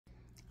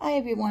Hi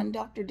everyone,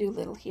 Dr.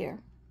 Doolittle here.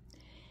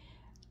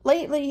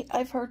 Lately,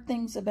 I've heard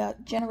things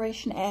about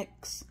Generation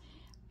X,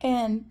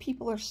 and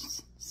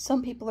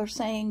some people are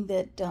saying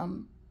that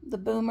the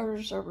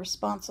boomers are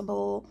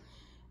responsible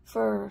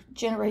for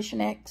Generation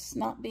X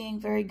not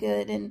being very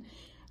good, and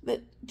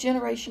that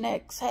Generation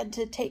X had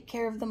to take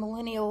care of the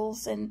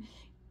millennials and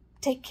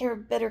take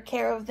better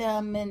care of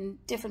them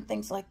and different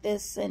things like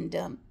this.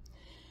 And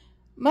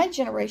my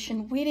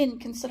generation, we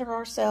didn't consider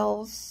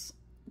ourselves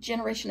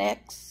Generation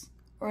X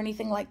or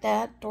anything like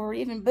that, or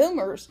even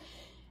boomers.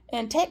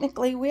 And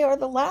technically, we are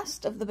the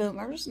last of the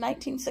boomers.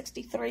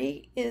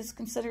 1963 is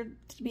considered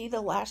to be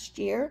the last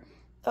year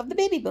of the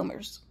baby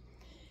boomers.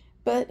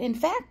 But in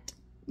fact,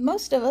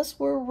 most of us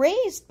were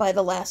raised by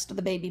the last of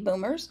the baby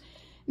boomers.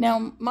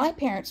 Now, my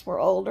parents were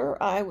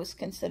older. I was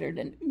considered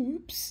an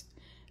oops.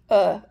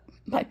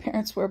 My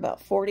parents were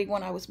about 40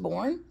 when I was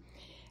born.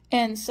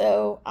 And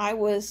so I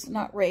was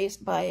not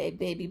raised by a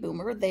baby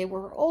boomer. They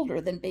were older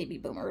than baby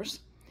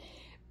boomers.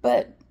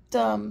 But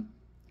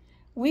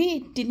we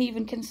didn't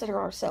even consider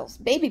ourselves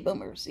baby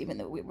boomers, even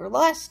though we were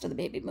last of the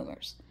baby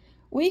boomers.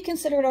 We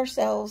considered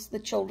ourselves the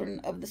children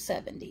of the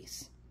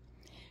 70s.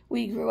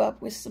 We grew up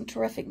with some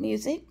terrific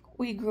music.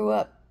 We grew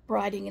up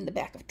riding in the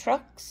back of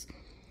trucks.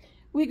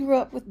 We grew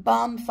up with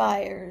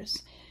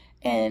bonfires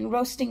and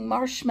roasting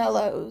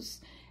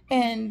marshmallows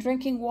and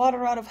drinking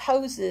water out of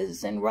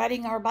hoses and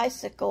riding our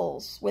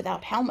bicycles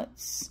without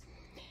helmets.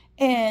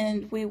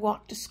 And we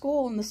walked to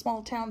school in the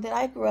small town that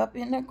I grew up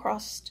in.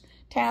 Across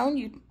town,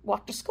 you'd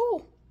walk to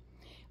school.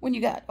 When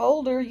you got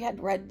older, you had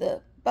to ride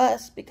the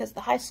bus because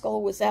the high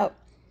school was out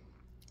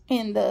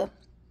on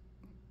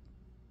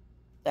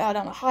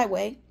a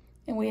highway,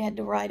 and we had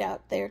to ride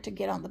out there to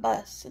get on the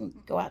bus and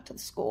go out to the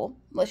school,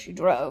 unless you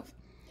drove.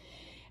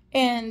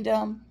 And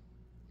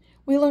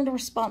we learned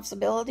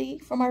responsibility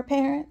from our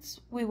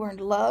parents. We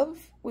learned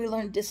love. We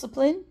learned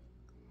discipline.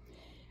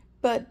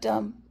 But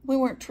we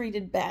weren't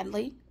treated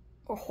badly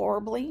or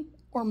horribly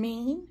or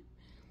mean.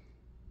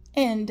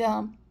 And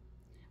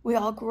we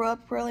all grew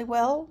up really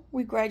well.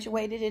 We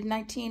graduated in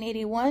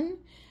 1981,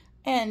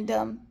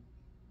 and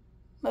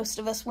most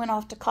of us went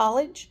off to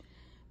college.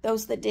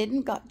 Those that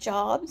didn't got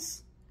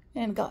jobs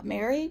and got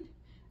married,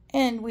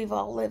 and we've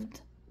all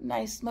lived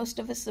nice, most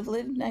of us have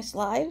lived nice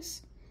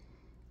lives,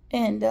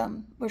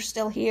 and we're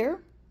still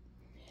here,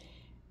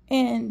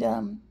 and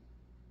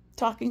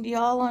talking to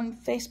y'all on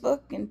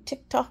Facebook and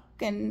TikTok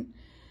and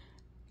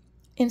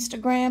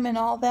Instagram and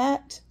all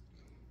that.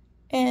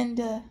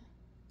 And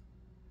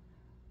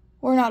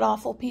we're not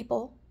awful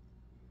people.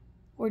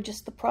 We're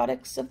just the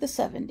products of the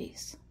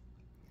 70s.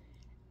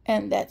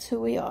 And that's who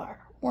we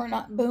are. We're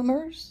not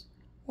boomers.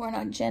 We're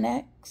not Gen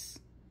X.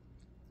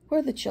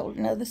 We're the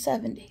children of the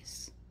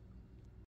 70s.